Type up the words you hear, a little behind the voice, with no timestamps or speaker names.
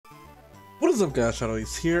What is up, guys?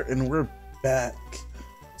 Shadows here, and we're back.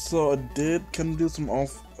 So I did kind of do some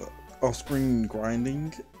off-screen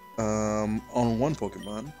grinding on one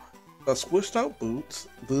Pokemon. I switched out Boots.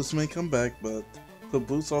 Boots may come back, but put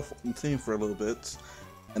Boots off the team for a little bit,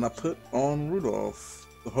 and I put on Rudolph.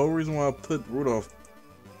 The whole reason why I put Rudolph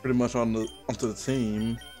pretty much onto the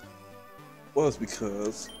team was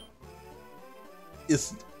because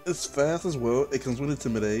it's fast as well. It comes with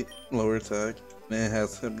Intimidate, lower attack, and it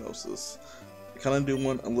has Hypnosis. I kind of do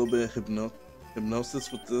want a little bit of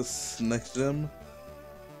Hypnosis with this next gym.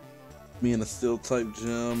 Being a Steel type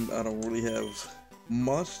gym, I don't really have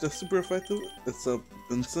much that's super effective except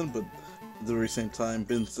Benson, but at the very same time,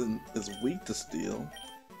 Benson is weak to Steel.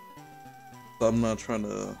 So I'm not trying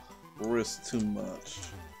to risk too much.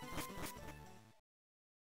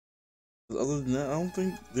 Other than that, I don't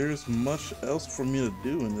think there's much else for me to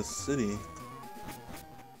do in this city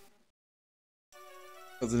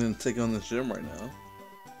other than take on this gym right now.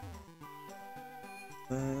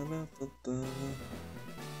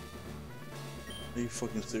 Are you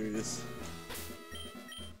fucking serious?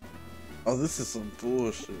 Oh, this is some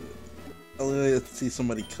bullshit. I literally have to see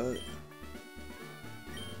somebody cut.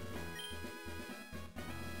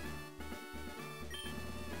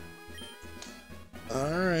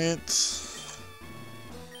 Alright.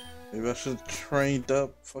 Maybe I should have trained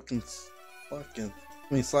up slack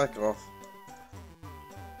off.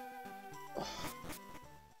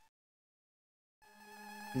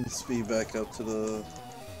 Let me speed back up to the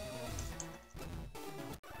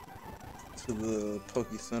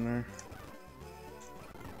Poke Center.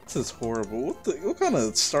 This is horrible. What kind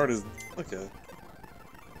of start is okay?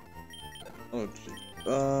 Oh gee.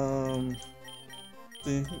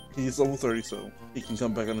 See, he's level 30, so he can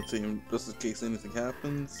come back on the team just in case anything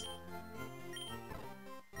happens.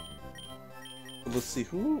 But let's see,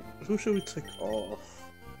 who should we take off?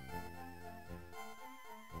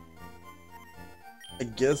 I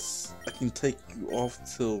guess I can take you off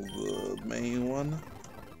till the main one.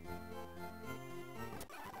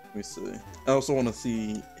 Let me see. I also want to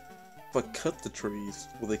see if I cut the trees,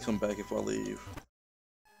 will they come back if I leave?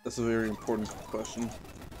 That's a very important question.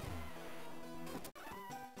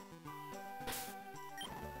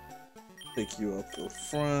 Take you up the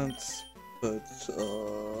front, but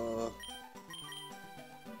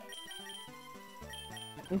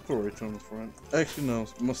let me put Rachel on the front. Actually, no.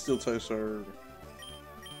 Most steel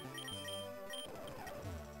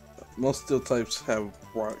types have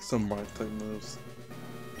some rock type moves.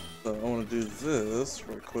 So I want to do this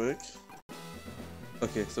real quick.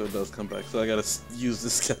 Okay, so it does come back. So I gotta use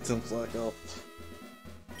this goddamn slack off.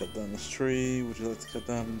 Cut down this tree. Would you like to cut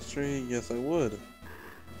down this tree? Yes, I would.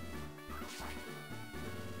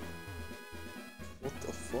 What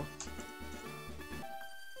the fuck?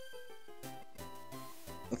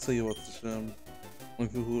 I'll tell you what,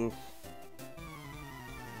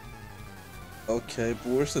 okay, but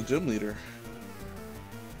where's the gym leader?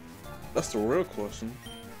 That's the real question.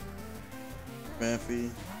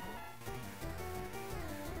 Manphy.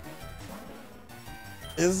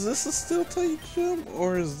 Is this a steel type gym,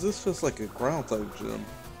 or is this just like a ground type gym?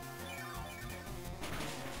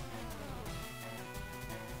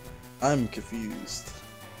 I'm confused.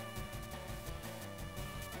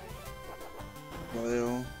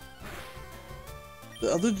 Well,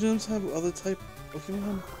 the other gyms have other type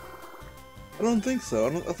Pokemon? I don't think so.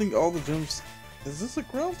 I think all the gyms. Is this a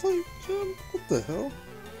ground type gym? What the hell?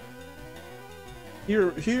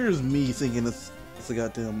 Here's me thinking it's a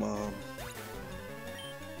goddamn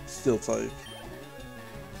steel type.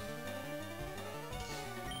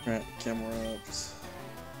 Alright, camera ups.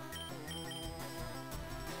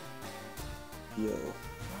 Yo.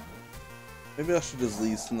 Maybe I should just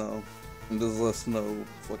leave snow and just let snow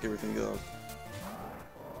fuck everything up.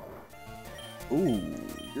 Ooh,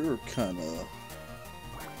 you're kinda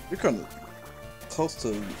close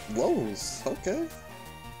to lows, okay.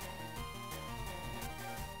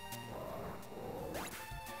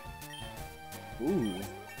 Ooh.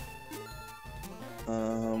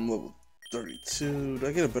 Level 32. Do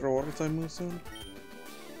I get a better water type move soon?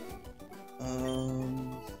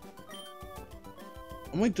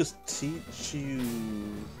 I might just teach you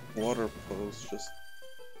water pose just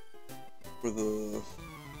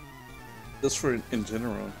for in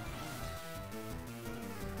general.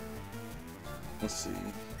 Let's see.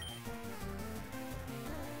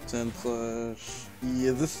 10 Flash.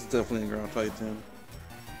 Yeah, this is definitely a ground type 10.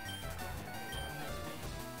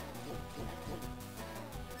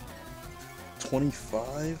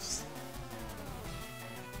 $25s?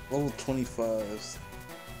 Level 25s.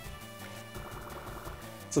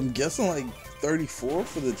 So I'm guessing like 34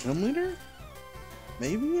 for the gym leader?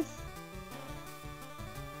 Maybe?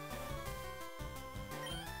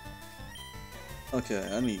 Okay,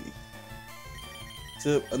 I need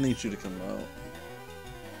Tip. I need you to come out.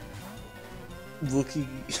 Blue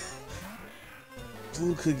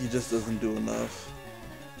Cookie just doesn't do enough.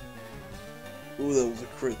 Ooh, that was a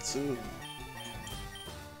crit too.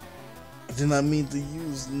 I did not mean to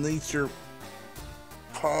use nature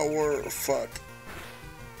power. Fuck.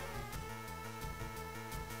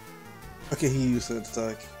 Okay, he used that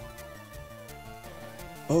attack.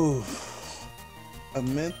 Oh, I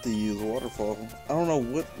meant to use waterfall. I don't know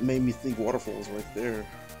what made me think waterfall was right there.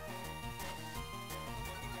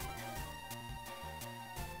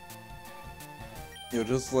 Yo,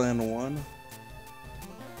 just land one.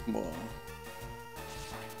 Come on.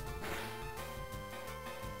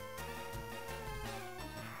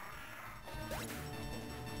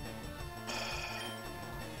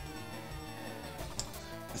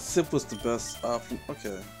 Sip was the best option.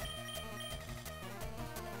 Okay.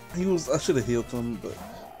 I should have healed him, but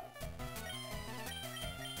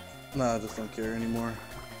nah, I just don't care anymore.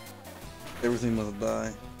 Everything must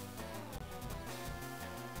die.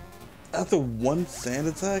 After one sand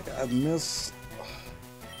attack, I miss.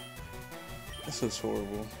 This is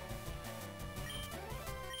horrible.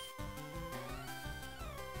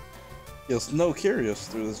 Yo, Snow, carry us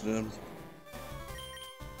through this gym.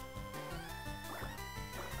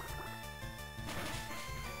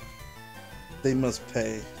 They must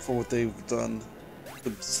pay for what they've done.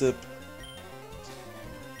 The Sip.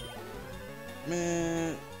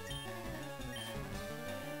 Man.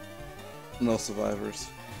 No survivors.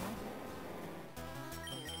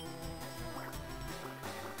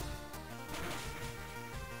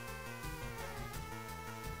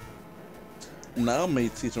 Now I may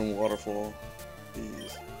teach them waterfall.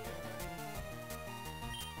 Jeez.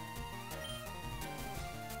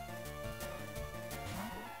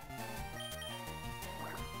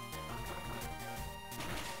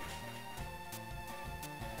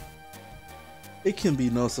 It can be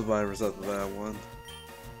no survivors after that one.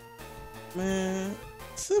 Man,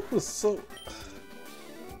 Sip was so.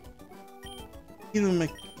 He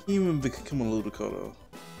even become a Ludicolo.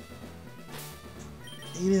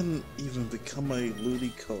 He didn't even become a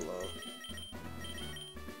Ludicolo.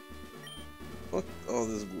 Fuck all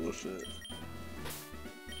this bullshit.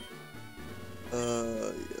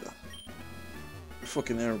 Yeah.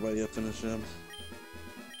 Fucking everybody up in the gym.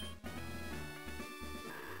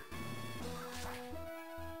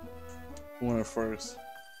 Who want it first?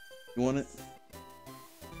 You want it?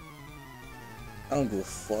 I don't give a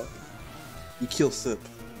fuck. You kill Sip.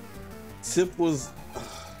 Sip was.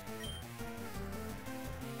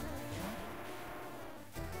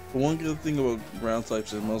 The one good thing about ground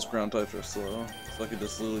types is most ground types are slow, so I could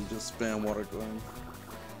just literally just spam water gun.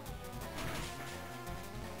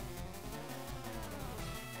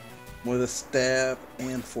 With a stab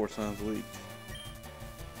and 4 times weak.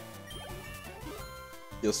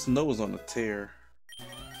 Your Snow is on a tear.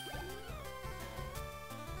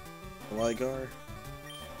 Ligar,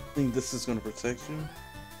 I think this is gonna protect you.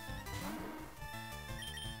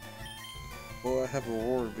 Boy, I have a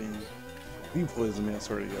Aurora Beam. You poison me, I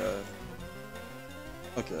swear to God.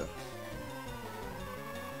 Okay.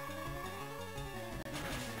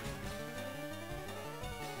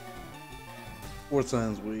 Four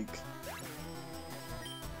times weak.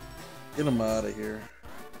 Get him out of here.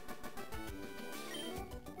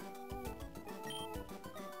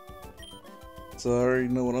 So I already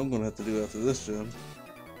know what I'm gonna have to do after this gym.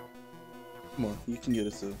 Come on, you can get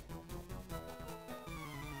it too.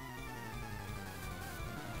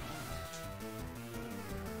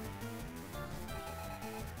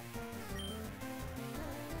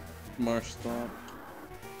 Marsh Stomp.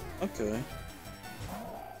 Okay.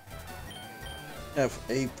 I have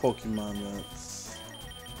a Pokemon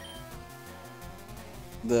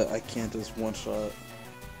that I can't just one shot.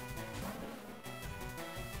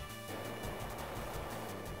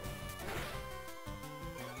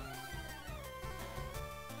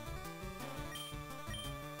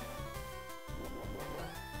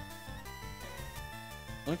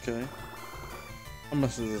 Okay. How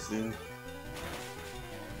much does this do?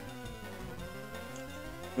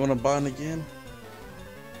 You wanna bond again?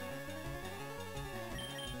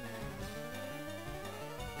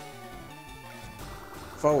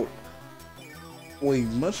 Fault. Wait,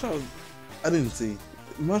 Mudshot. I didn't see.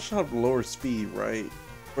 Mudshot lower speed, right?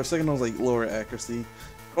 For a second, I was like lower accuracy.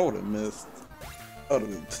 I would have missed. I would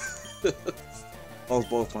have been. I was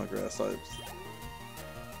both my grass types.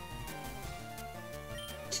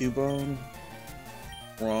 Cubone.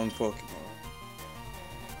 Wrong Pokemon.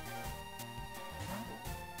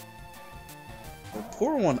 Well,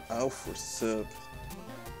 pour one out for Sip.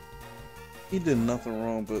 He did nothing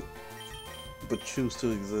wrong, but but choose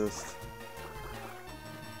to exist.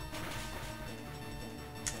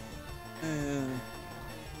 And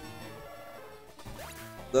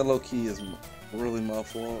that low key is really my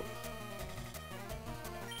fault.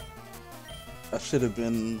 I should have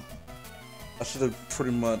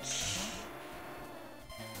pretty much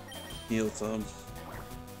healed him.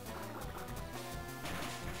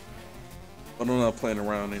 But I'm not playing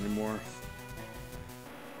around anymore.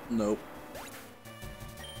 Nope.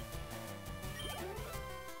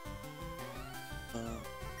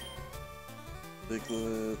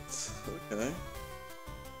 Diglett. Okay.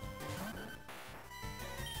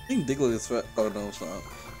 I think Diglett is fast. Oh no, it's not.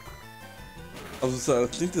 I was gonna say, I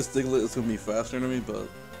think this Diglett is gonna be faster than me, but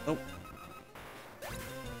nope.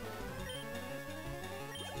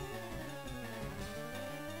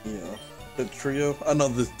 Yeah, the trio. I know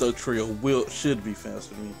the trio should be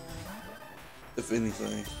faster than me, if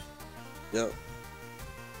anything. Yep.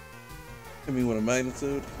 Hit me with a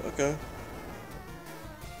magnitude. Okay.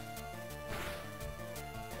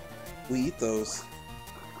 We eat those.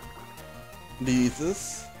 Do you eat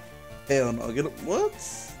this? Hell no. Get it. What?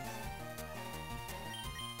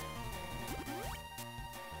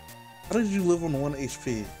 How did you live on 1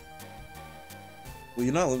 HP? Well,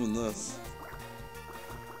 you're not living this.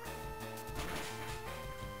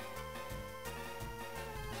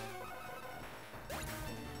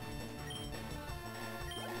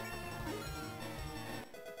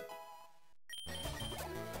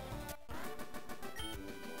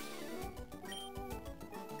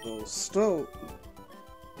 Oh, snow.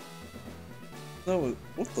 No,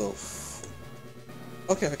 what the f...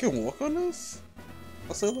 Okay, I can walk on this?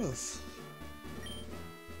 I'll say less.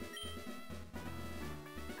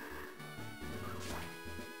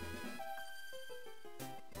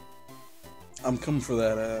 I'm coming for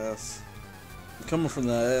that ass. I'm coming from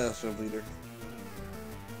that ass, your leader.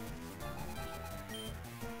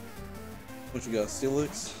 What you got,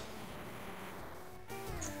 Steelix?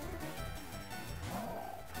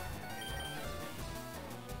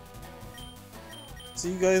 So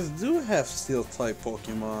you guys do have steel type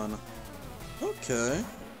Pokemon. Okay.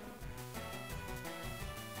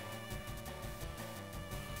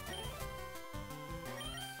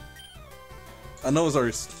 I know it's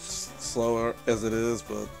already slower as it is,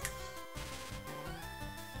 but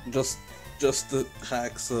just the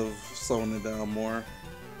hacks of slowing it down more.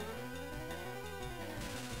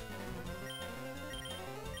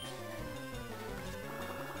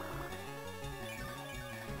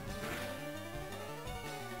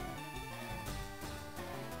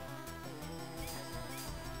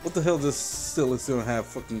 What the hell does Steelix gonna have?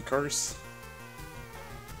 Fucking curse?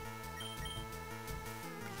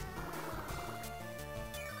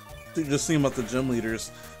 You just seeing about the gym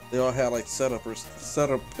leaders, they all had like setup and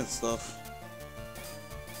stuff.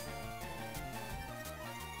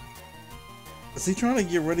 Is he trying to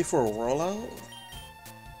get ready for a rollout?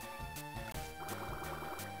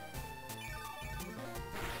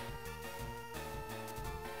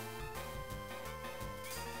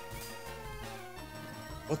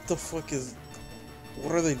 What the fuck is...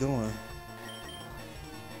 What are they doing?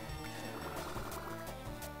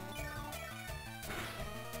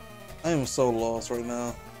 I am so lost right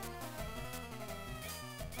now.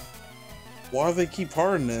 Why do they keep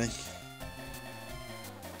hardening?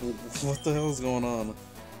 What the hell is going on?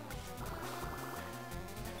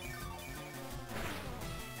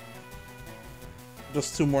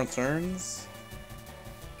 Just 2 more turns?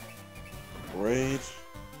 Rage.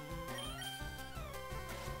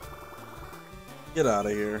 Get out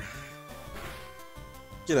of here.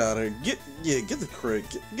 Get out of here. Get the crit.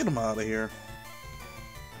 Get him out of here.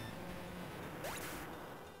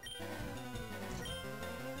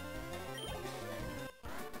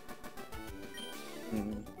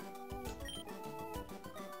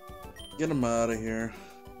 Get him out of here.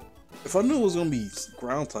 If I knew it was gonna be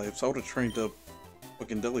ground types, I would have trained up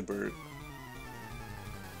fucking Delibird.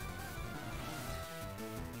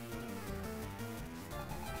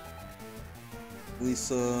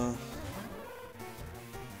 Lisa.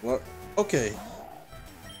 What? Okay.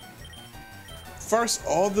 First,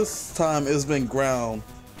 all this time it's been ground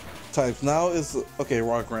types. Now it's okay.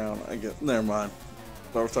 Rock ground. I guess. Never mind.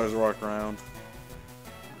 Star's rock ground.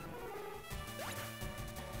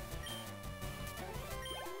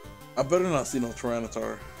 I better not see no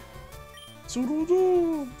Tyranitar.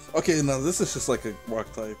 Okay, now this is just like a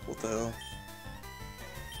rock type. What the hell?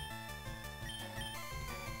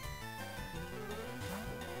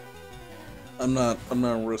 I'm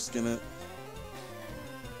not risking it.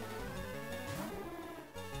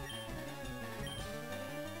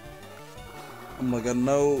 I'm like, I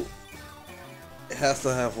know it has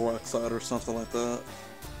to have rock slide or something like that.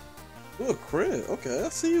 Ooh, a crit. Okay, I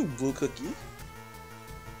see you, Blue Cookie.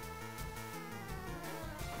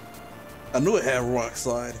 I knew it had rock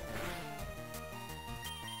slide.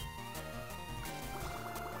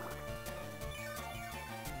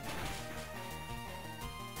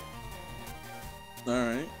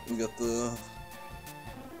 Alright, we got the...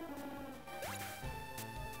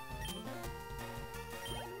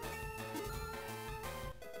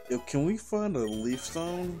 Yo, can we find a leaf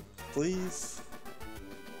stone, please?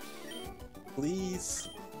 Please?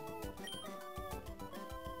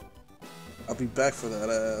 I'll be back for that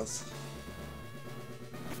ass.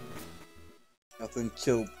 I think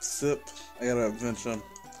kill Sip. I gotta avenge him.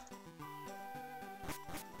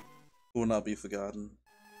 Will not be forgotten.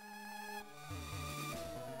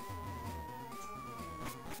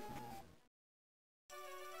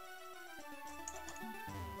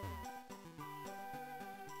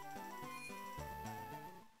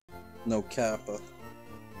 No Kappa.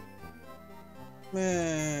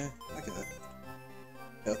 Man, I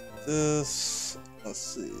got this. Let's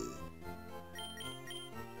see.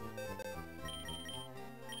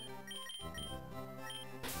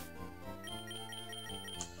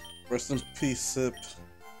 Rest in peace, Sip.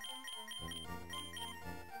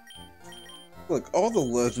 Look, all the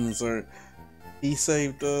legends are. He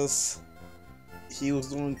saved us. He was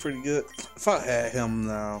doing pretty good. If I had him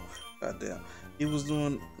now, goddamn, he was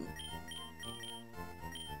doing.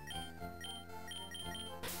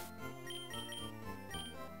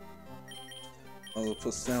 I'll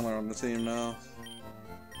put Sandler on the team now.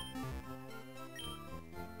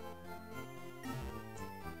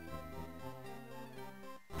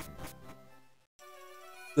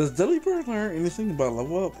 Does Delibird learn anything about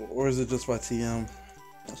level up, or is it just by TM?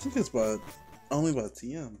 I think it's by only by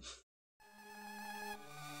TM.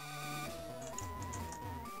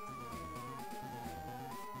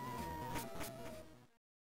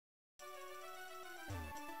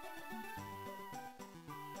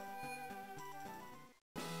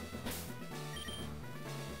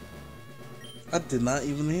 I did not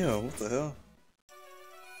even heal. What the hell?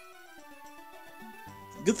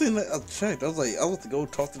 Good thing that I checked. I was like, I was to go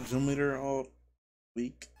talk to the gym leader all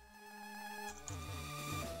week.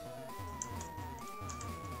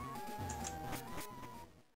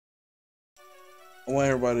 I want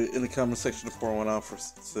everybody in the comment section to pour one out for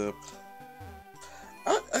Sip.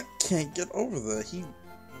 I can't get over that. He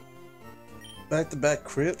back-to-back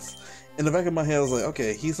crits. In the back of my head, I was like,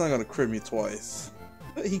 okay, he's not gonna crit me twice.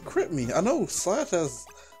 But he crit me. I know Slash has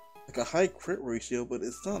like a high crit ratio, but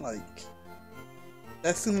it's not like.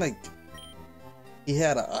 That seemed like he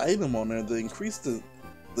had an item on there that increased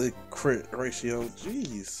the crit ratio.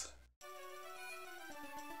 Jeez.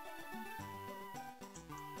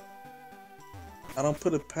 I don't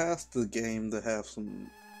put it past the game to have some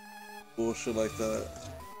bullshit like that.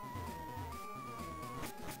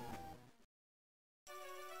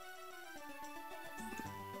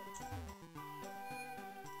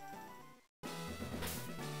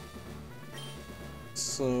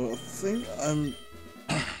 So I think I'm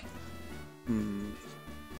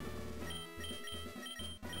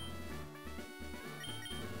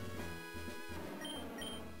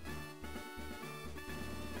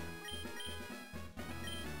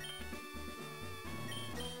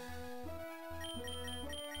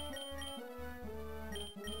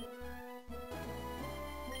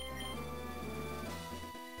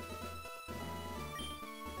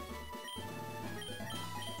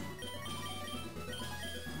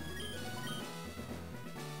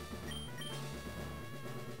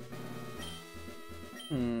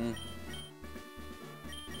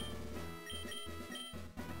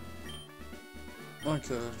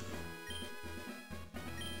okay.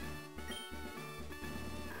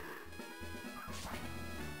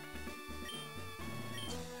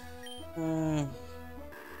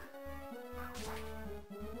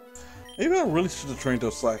 Maybe I really should have trained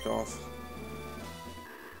those slack off.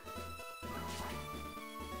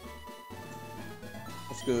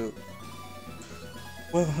 That's good.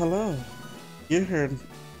 Well, hello. You're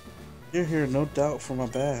here, no doubt, for my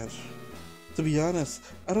badge. To be honest,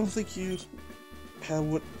 I don't think you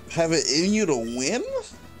have it in you to win.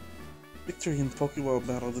 Victory in Pokeball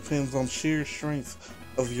battle depends on sheer strength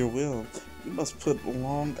of your will. You must put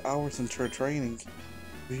long hours into your training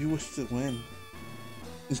if you wish to win.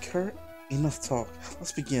 And Kurt, enough talk.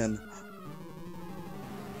 Let's begin.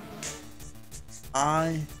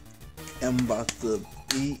 I am about to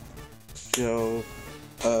beat your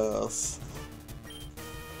ass.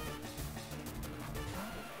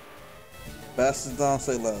 Bastards don't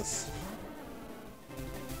say less.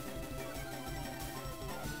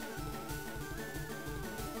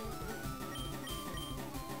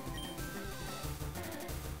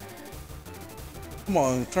 Come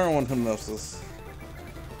on, turn on hypnosis.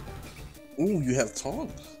 Ooh, you have taunt.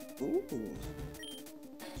 Ooh.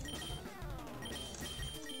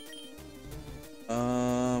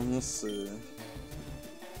 Let's see.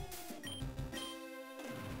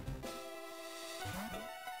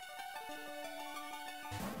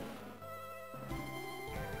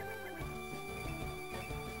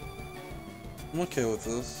 I'm okay with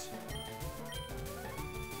this.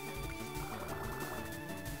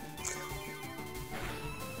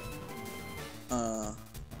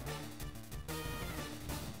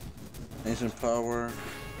 Ancient power.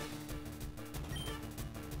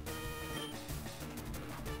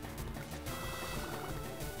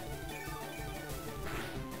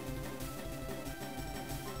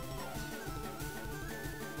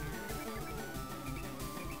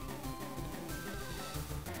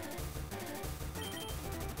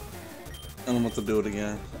 And I'm about to do it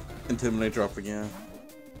again. Intimidate drop again.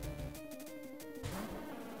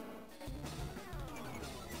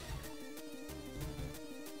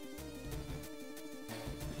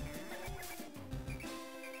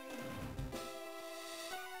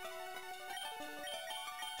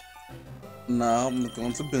 Now I'm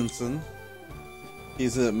going to Benson.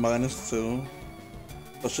 He's at -2.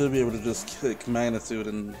 I should be able to just kick magnitude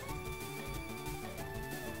and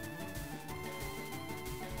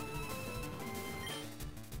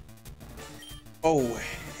oh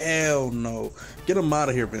hell no. Get him out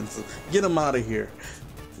of here, Benson. Get him out of here.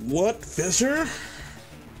 What? Fisher?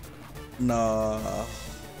 Nah.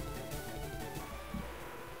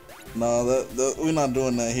 Nah, that we're not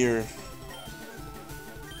doing that here.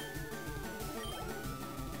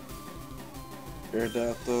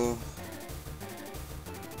 Aerodactyl.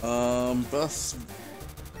 Best.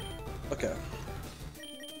 Okay.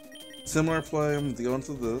 Similar play. I'm gonna go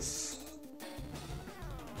into this.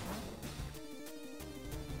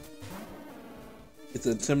 It's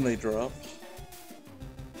an intimidate drop.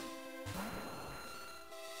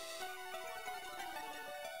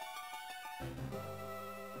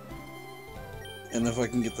 And if I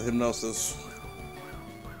can get the hypnosis.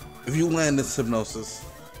 If you land this hypnosis,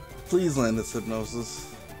 please land this hypnosis.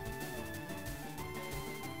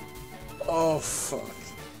 Oh fuck.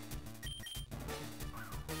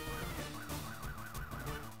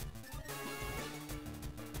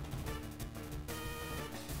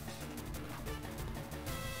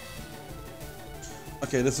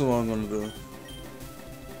 Okay, this is what I'm gonna do.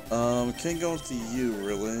 Can't go into you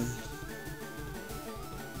really.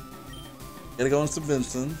 Gotta go into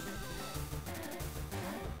Benson.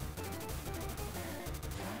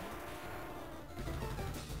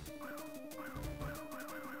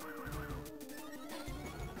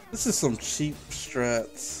 This is some cheap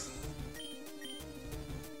strats.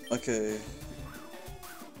 Okay.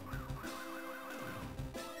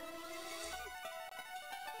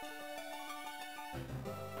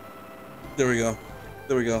 There we go.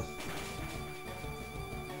 There we go.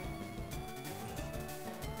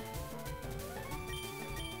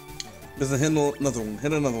 Benson, hit another one.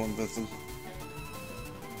 Hit another one, Benson.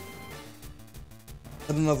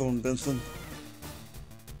 Hit another one, Benson.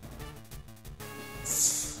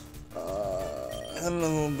 Hit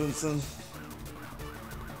another one, Benson.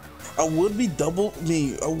 I would be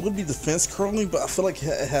I would be defense curling, but I feel like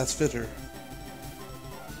it has fitter.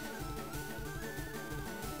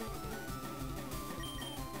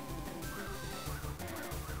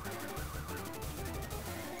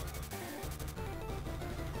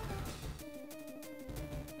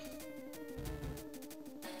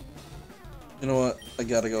 You know what? I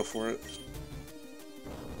gotta go for it.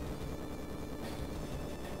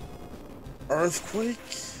 Earthquake?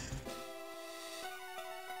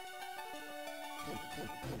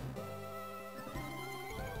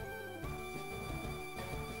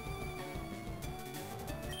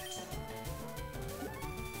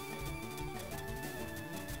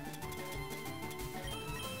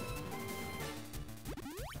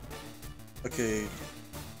 Okay.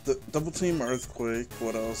 The double team earthquake.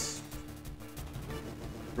 What else?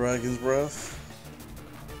 Dragon's Breath.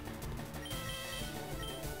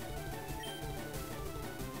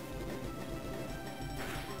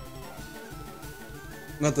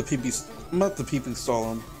 Not the PP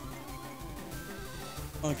Stalin.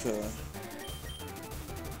 Okay.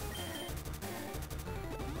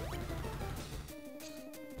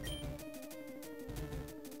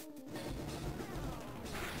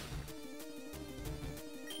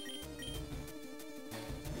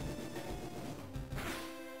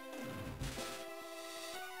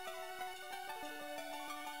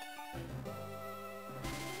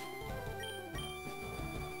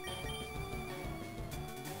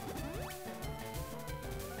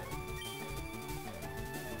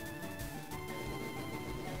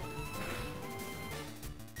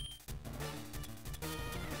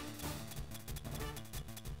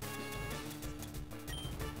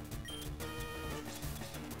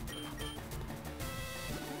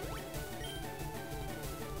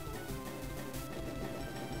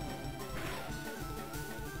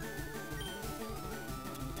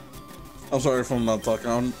 I'm sorry if I'm not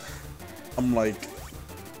talking. I'm like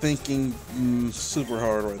thinking super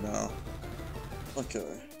hard right now. Okay.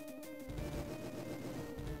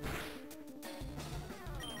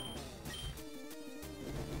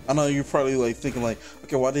 I know you're probably like thinking like,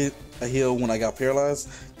 okay, why did I heal when I got paralyzed?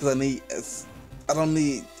 Because I don't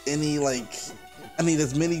need any like, I need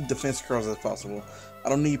as many defense cards as possible. I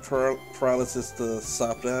don't need paralysis to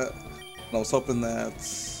stop that. And I was hoping that.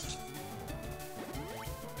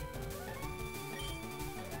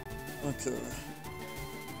 Okay.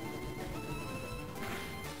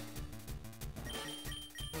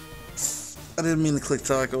 I didn't mean to click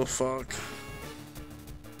taco. Fuck.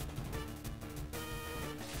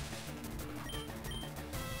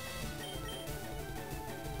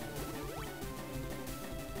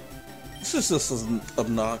 This is just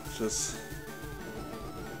obnoxious.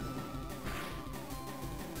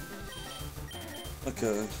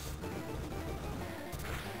 Okay.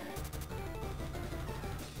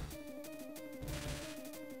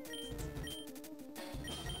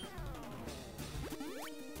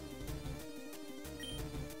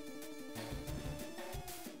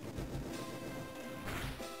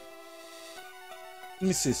 Let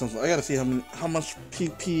me see something. I gotta see how much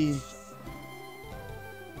PP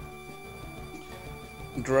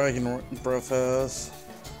Dragon Breath has.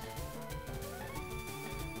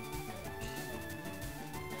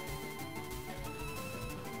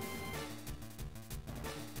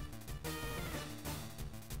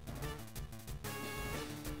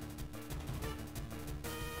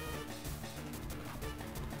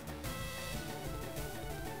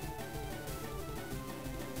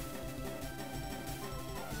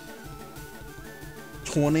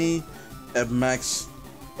 At max,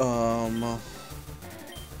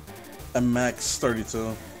 at max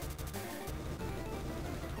 32.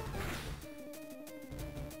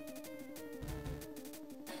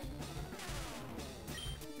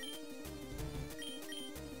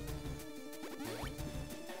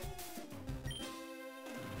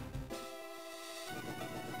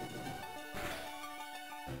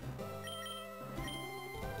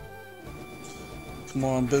 Come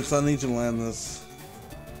on, bitch, I need you to land this.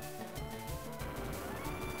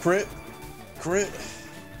 Crit? Crit?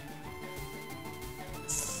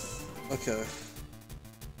 Okay.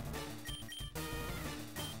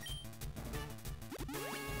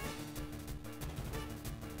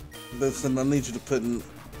 Listen, I need you to put in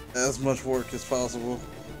as much work as possible.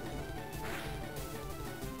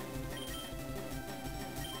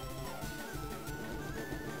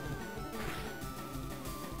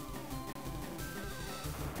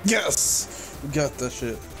 Yes! We got that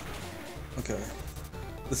shit. Okay.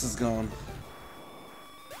 This is gone.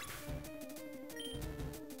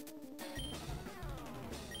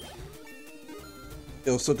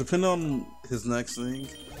 Yo, so depending on his next thing,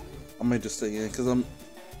 I might just stay in, because I'm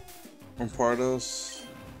from Pardos.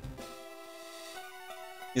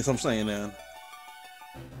 Yes, I'm staying in.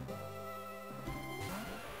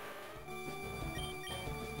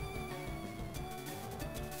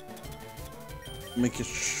 Making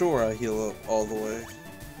sure I heal up all the way.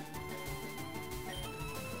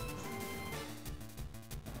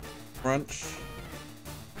 Crunch,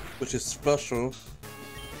 which is special.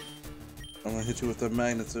 I'm gonna hit you with the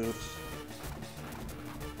magnitude.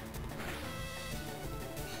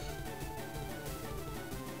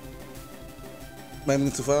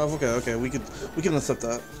 Magnitude 5? Okay, we can accept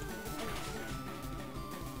that.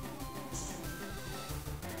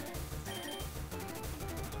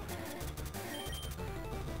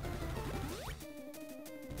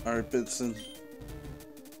 Alright, Benson.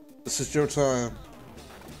 This is your time.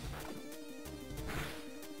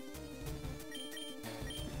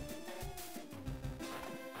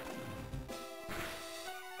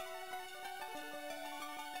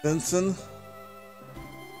 Benson?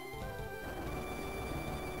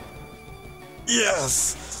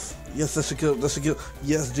 Yes! Yes, that should kill. That should kill.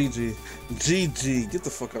 Yes, GG. GG. Get the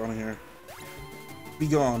fuck out of here. Be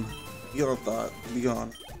gone. Be gone, thought. Be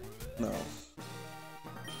gone. No.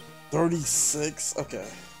 36? Okay.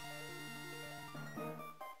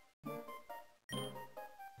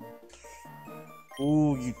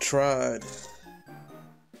 Ooh, you tried.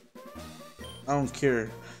 I don't care.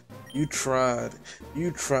 You tried.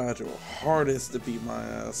 You tried your hardest to beat my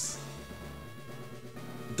ass.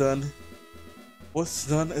 Done. What's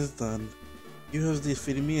done is done. You have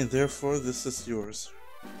defeated me and therefore this is yours.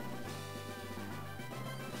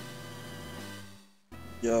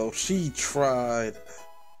 Yo, she tried.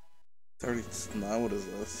 39, what is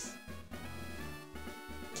this?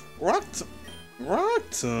 Rock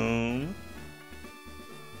Tomb?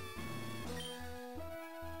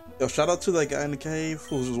 Yo, shout out to that guy in the cave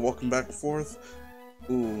who was just walking back and forth.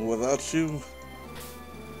 Ooh, without you,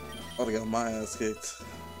 I'd have got my ass kicked.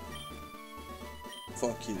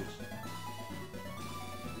 Fuck you.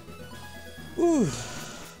 Ooh.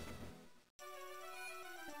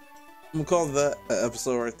 I'm gonna call that an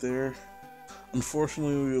episode right there.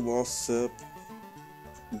 Unfortunately, we lost Sip.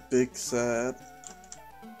 Big sad.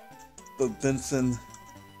 But Benson,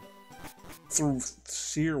 through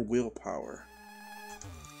sheer willpower,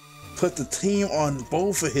 put the team on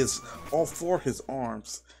all four of his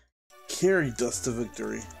arms, carried us to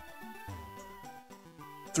victory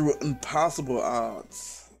through impossible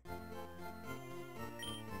odds.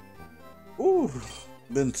 Ooh,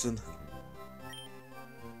 Benson,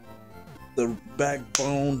 the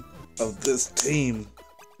backbone of this team,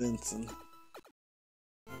 Benson.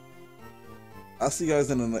 I'll see you guys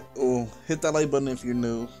in the next. Oh, hit that like button if you're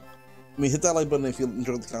new. Hit that like button if you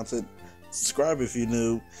enjoyed the content. Subscribe if you're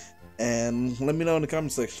new, and let me know in the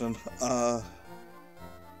comment section.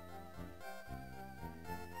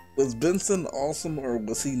 Was Benson awesome or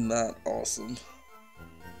was he not awesome?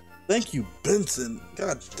 Thank you, Benson.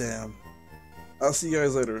 God damn. I'll see you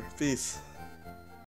guys later. Peace.